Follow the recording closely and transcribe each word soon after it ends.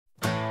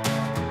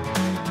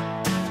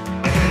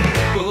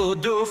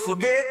do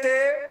foguete,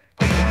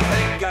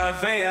 vem cá,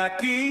 vem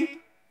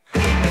aqui,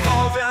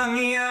 devolve a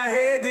minha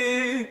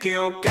rede que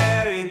eu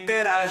quero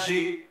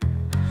interagir.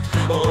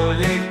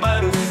 Olhei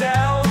para o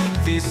céu,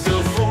 vi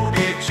seu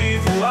foguete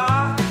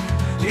voar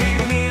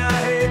e minha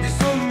rede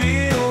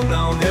sumiu,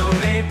 não deu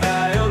nem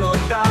pra eu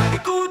notar.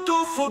 Kiko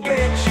do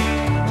Foguete,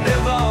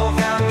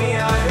 devolve a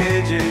minha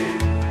rede,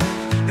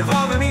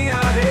 devolve a minha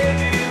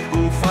rede,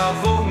 por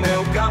favor,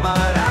 meu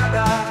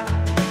camarada.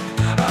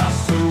 A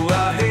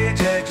sua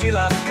rede é de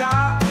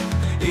lascar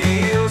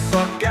e eu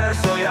só quero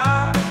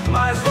sonhar,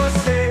 mas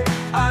você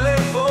a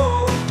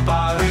levou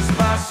para o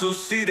espaço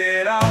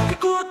sideral.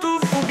 Kiko do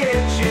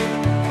Foguete,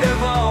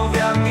 devolve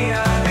a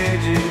minha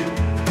rede,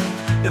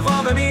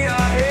 devolve a minha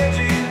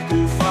rede,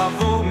 por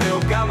favor, meu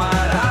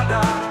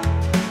camarada.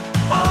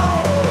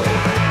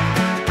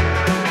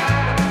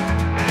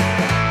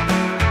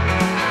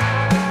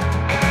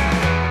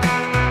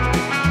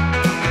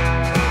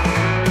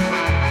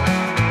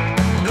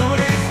 No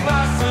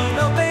espaço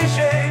não tem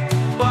jeito,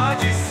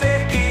 pode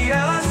ser que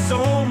ela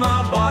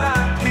suma. Bora,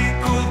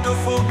 Kiko do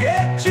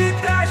Foguete,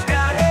 traz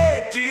minha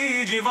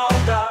rede de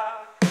volta.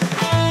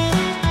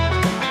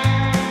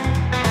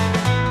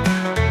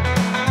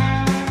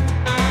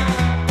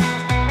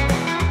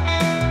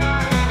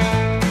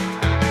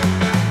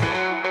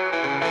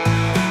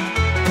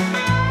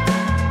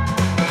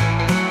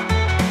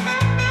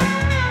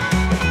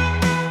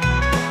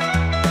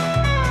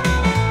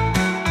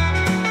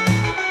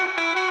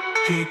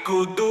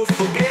 Kiko do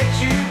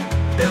Foguete,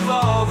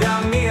 devolve a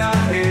minha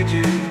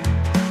rede,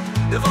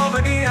 devolve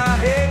a minha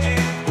rede,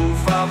 por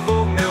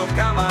favor, meu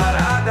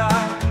camarada.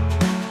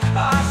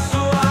 A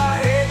sua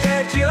rede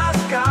é de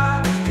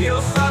lascar e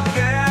eu só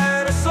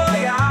quero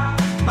sonhar,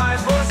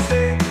 mas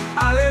você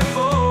a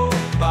levou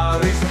para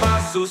o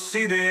espaço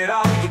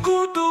sideral.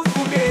 Kiko do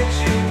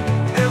Foguete,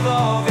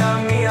 devolve a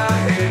minha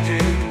rede,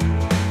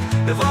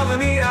 devolve a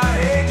minha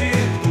rede,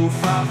 por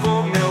favor.